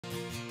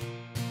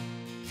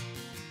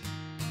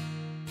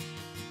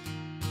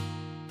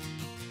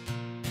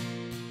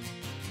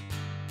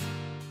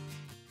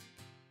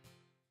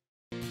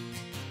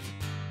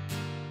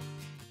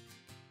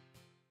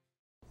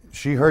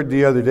She heard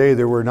the other day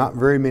there were not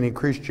very many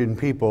Christian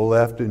people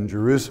left in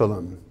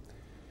Jerusalem.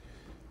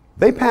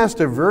 They passed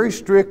a very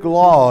strict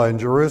law in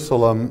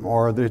Jerusalem,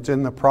 or it's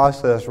in the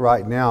process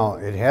right now.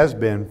 It has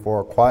been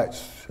for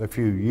quite a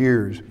few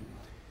years,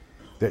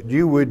 that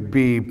you would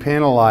be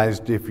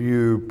penalized if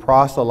you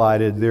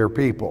proselyted their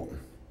people.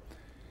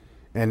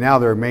 And now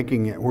they're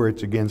making it where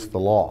it's against the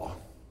law.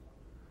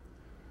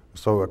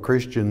 So a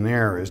Christian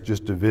there is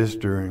just a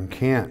visitor and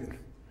can't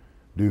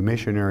do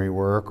missionary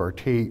work or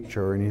teach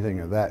or anything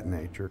of that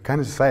nature. Kind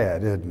of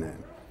sad, isn't it?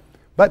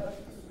 But,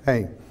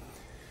 hey,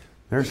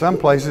 there are some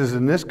places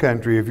in this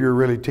country, if you're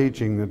really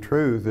teaching the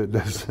truth, it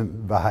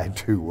doesn't buy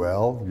too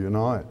well, you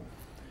know.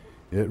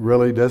 It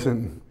really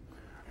doesn't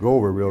go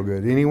over real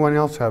good. Anyone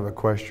else have a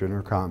question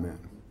or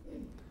comment?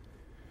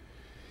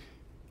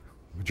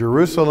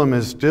 Jerusalem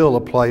is still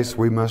a place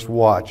we must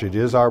watch. It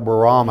is our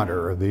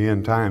barometer of the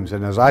end times.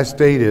 And as I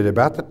stated,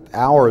 about the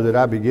hour that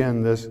I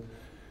began this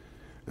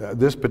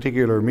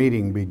particular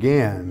meeting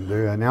began,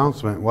 the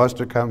announcement was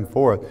to come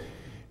forth.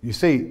 You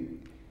see,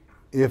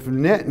 if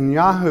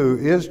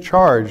Netanyahu is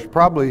charged,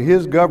 probably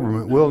his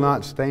government will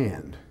not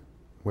stand,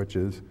 which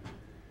is,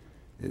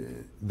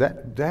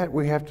 that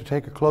we have to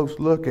take a close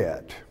look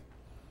at.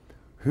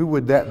 Who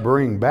would that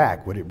bring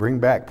back? Would it bring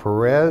back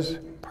Perez?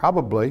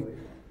 Probably.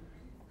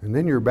 And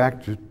then you're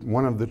back to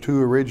one of the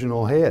two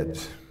original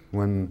heads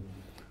when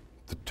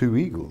the two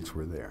eagles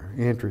were there.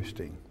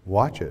 Interesting.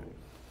 Watch it.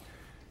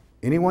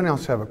 Anyone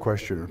else have a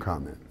question or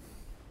comment?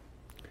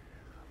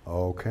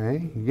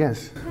 Okay.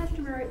 Yes?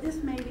 Pastor Murray,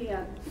 this may be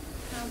a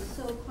kind of a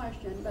silly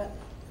question, but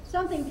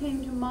something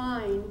came to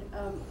mind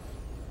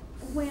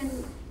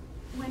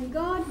when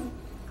God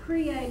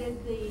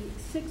created the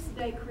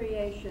sixth-day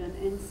creation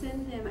and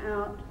sent them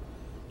out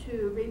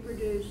to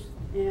reproduce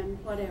and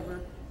whatever.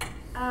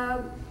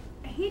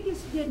 He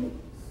just didn't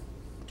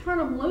turn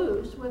them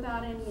loose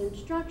without any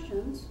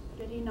instructions,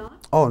 did he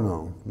not?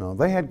 Oh, no.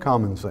 They had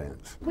common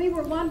sense. We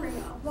were wondering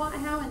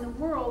how in the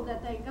world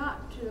that they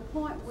got to the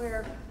point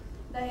where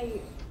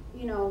they,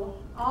 you know,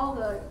 all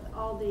the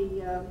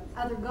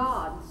other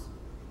gods.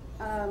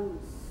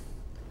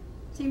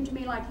 Seemed to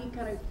me like he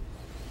could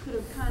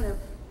have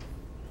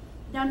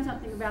done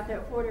something about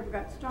that before it ever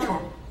got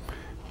started.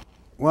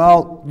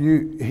 Well,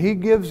 he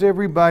gives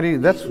everybody,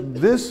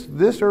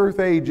 this earth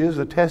age is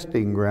a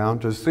testing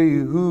ground to see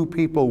who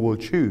people will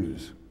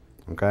choose,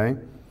 okay?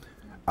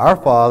 Our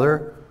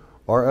Father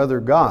or other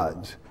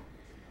gods.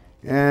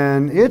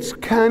 And it's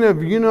kind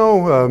of, you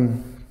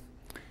know,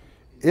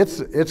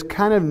 it's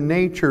kind of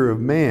nature of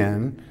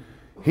man.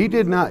 He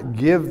did not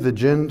give the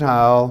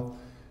Gentile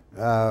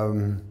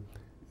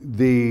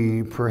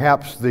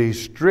perhaps the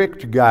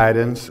strict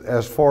guidance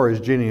as far as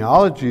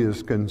genealogy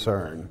is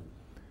concerned.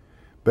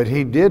 But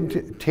he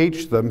did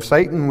teach them.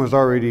 Satan was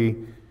already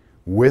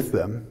with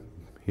them.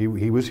 He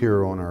was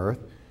here on earth.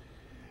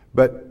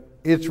 But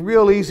it's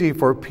real easy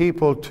for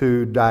people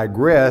to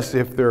digress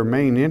if their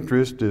main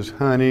interest is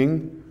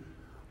hunting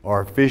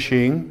or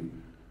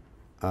fishing,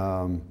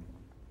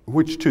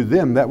 which to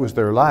them, that was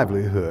their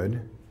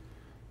livelihood.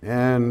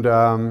 And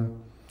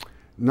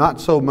not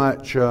so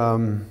much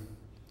the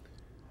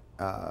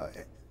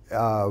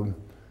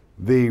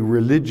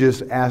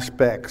religious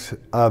aspects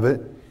of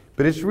it.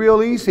 But it's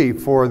real easy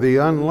for the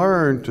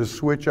unlearned to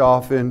switch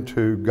off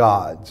into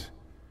gods.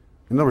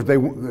 In other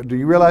words, do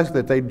you realize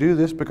that they do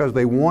this because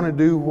they want to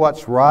do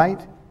what's right?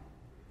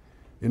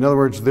 In other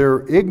words,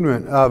 they're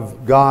ignorant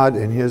of God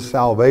and His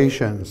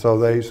salvation. So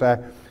they say,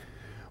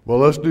 well,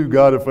 let's do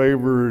God a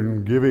favor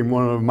and give Him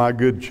one of my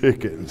good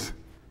chickens,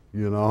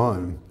 you know,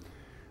 and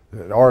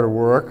it ought to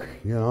work,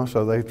 you know,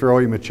 so they throw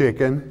Him a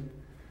chicken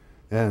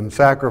and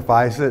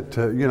sacrifice it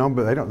to, you know,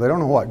 but they don't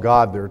know what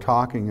God they're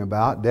talking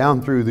about.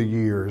 Down through the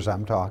years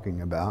I'm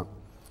talking about.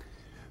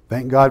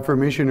 Thank God for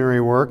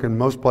missionary work, and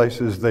most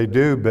places they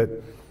do, but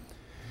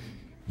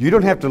you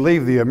don't have to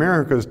leave the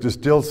Americas to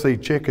still see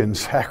chickens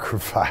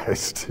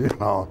sacrificed, you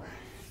know.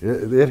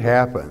 It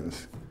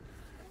happens.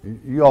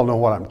 You all know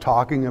what I'm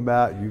talking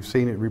about. You've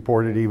seen it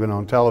reported even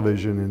on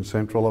television in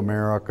Central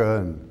America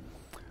and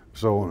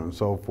so on and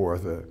so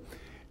forth.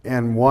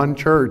 And one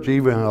church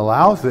even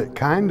allows it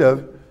kind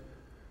of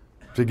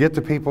to get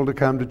the people to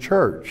come to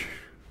church.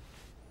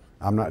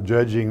 I'm not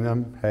judging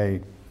them.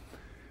 Hey,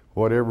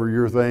 whatever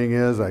your thing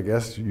is, I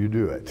guess you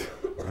do it.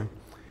 Right?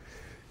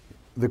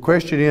 The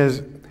question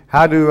is,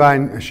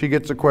 she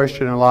gets a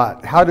question a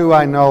lot, how do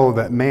I know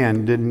that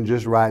man didn't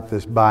just write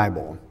this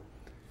Bible?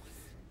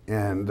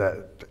 And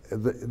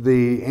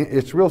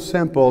it's real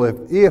simple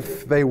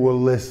if they will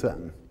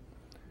listen.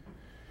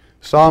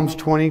 Psalms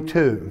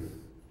 22,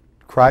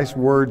 Christ's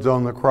words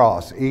on the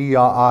cross.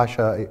 Eli,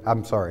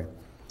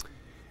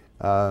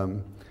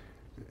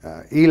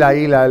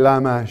 Eli,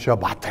 lama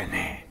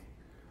sabachthani.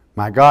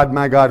 My God,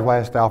 why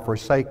hast thou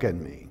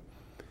forsaken me?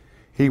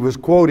 He was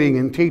quoting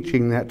and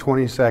teaching that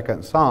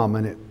 22nd Psalm,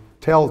 and it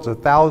tells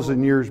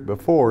 1,000 years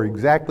before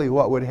exactly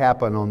what would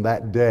happen on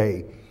that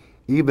day,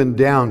 even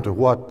down to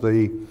what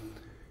the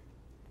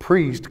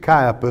priest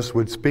Caiaphas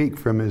would speak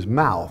from his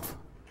mouth.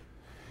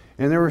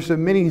 And there were so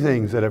many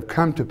things that have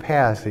come to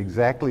pass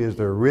exactly as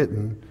they're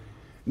written.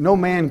 No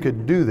man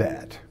could do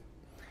that.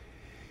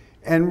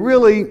 And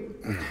really,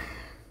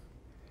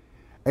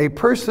 a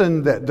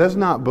person that does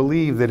not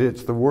believe that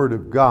it's the Word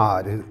of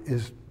God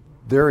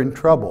they're in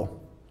trouble.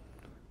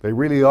 They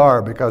really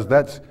are, because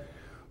that's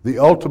the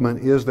ultimate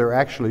is they're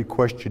actually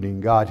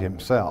questioning God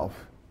Himself.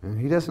 And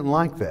He doesn't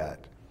like that.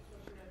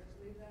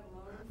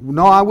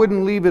 No, I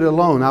wouldn't leave it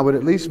alone. I would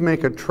at least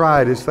make a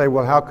try to say,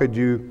 well, how could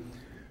you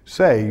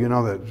say,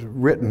 that's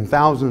written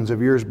thousands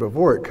of years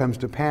before it comes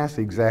to pass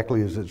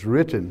exactly as it's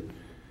written.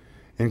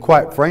 And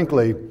quite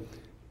frankly,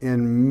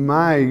 in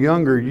my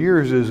younger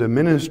years as a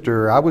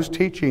minister, I was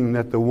teaching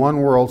that the one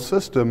world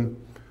system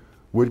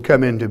would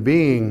come into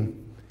being,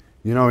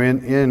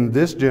 in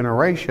this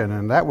generation,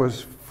 and that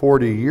was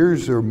 40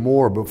 years or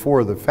more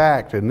before the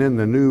fact, and then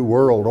the New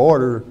World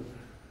Order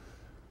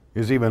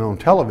is even on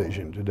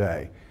television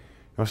today.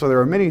 So there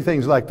are many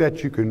things like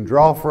that you can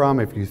draw from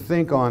if you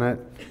think on it,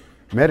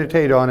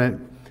 meditate on it,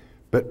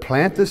 but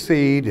plant the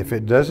seed. If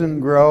it doesn't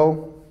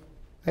grow,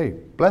 hey,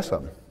 bless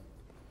them.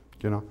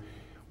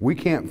 We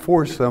can't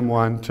force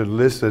someone to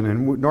listen,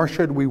 and nor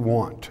should we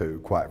want to,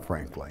 quite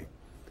frankly.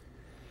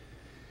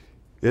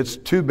 It's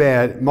too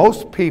bad.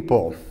 Most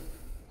people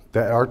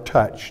that are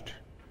touched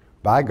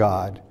by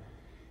God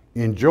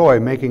enjoy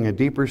making a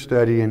deeper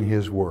study in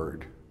His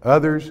Word.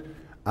 Others,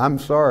 I'm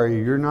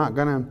sorry, they're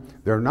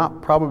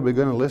not probably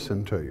going to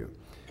listen to you.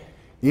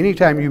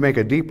 Anytime you make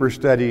a deeper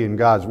study in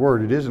God's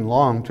Word, it isn't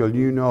long till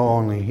you know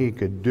only He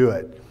could do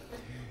it.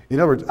 In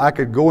other words, I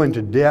could go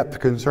into depth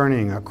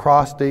concerning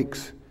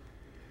acrostics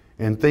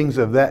and things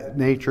of that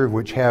nature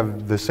which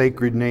have the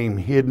sacred name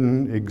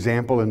hidden,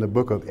 example in the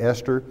book of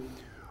Esther,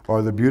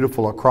 or the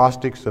beautiful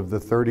acrostics of the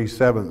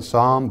 37th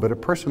Psalm, but a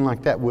person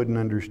like that wouldn't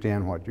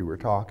understand what you were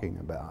talking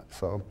about.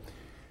 So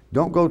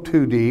don't go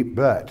too deep,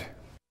 but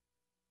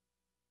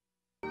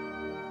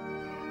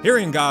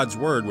hearing God's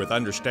Word with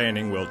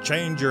understanding will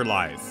change your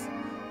life.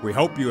 We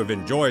hope you have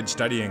enjoyed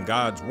studying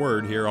God's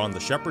Word here on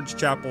the Shepherd's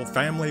Chapel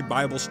Family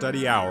Bible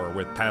Study Hour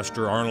with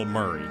Pastor Arnold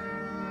Murray.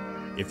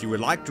 If you would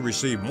like to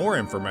receive more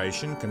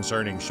information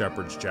concerning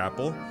Shepherd's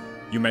Chapel,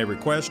 you may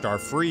request our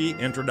free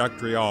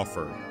introductory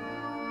offer.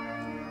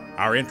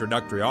 Our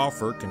introductory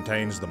offer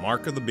contains the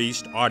Mark of the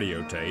Beast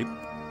audio tape,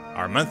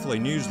 our monthly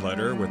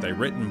newsletter with a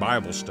written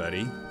Bible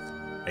study,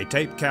 a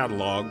tape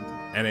catalog,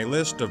 and a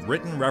list of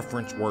written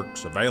reference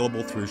works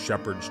available through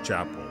Shepherd's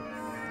Chapel.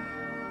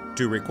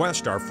 To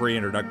request our free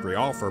introductory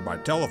offer by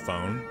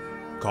telephone,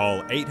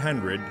 call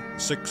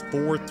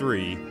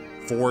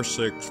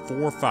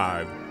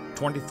 800-643-4645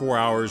 24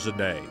 hours a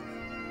day.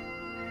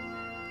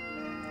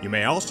 You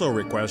may also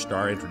request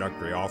our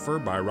introductory offer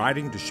by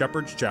writing to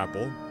Shepherd's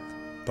Chapel,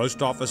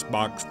 Post Office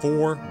Box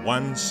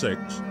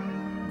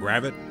 416,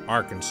 Gravette,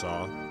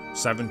 Arkansas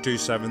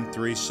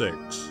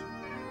 72736.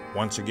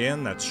 Once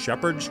again, that's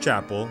Shepherd's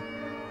Chapel,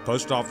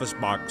 Post Office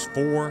Box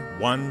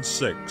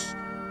 416,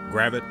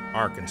 Gravette,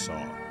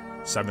 Arkansas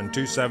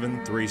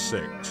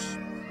 72736.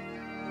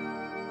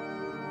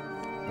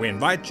 We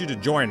invite you to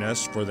join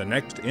us for the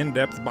next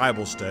in-depth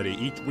Bible study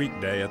each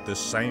weekday at this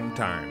same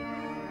time.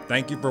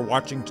 Thank you for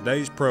watching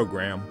today's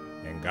program,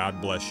 and God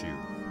bless you.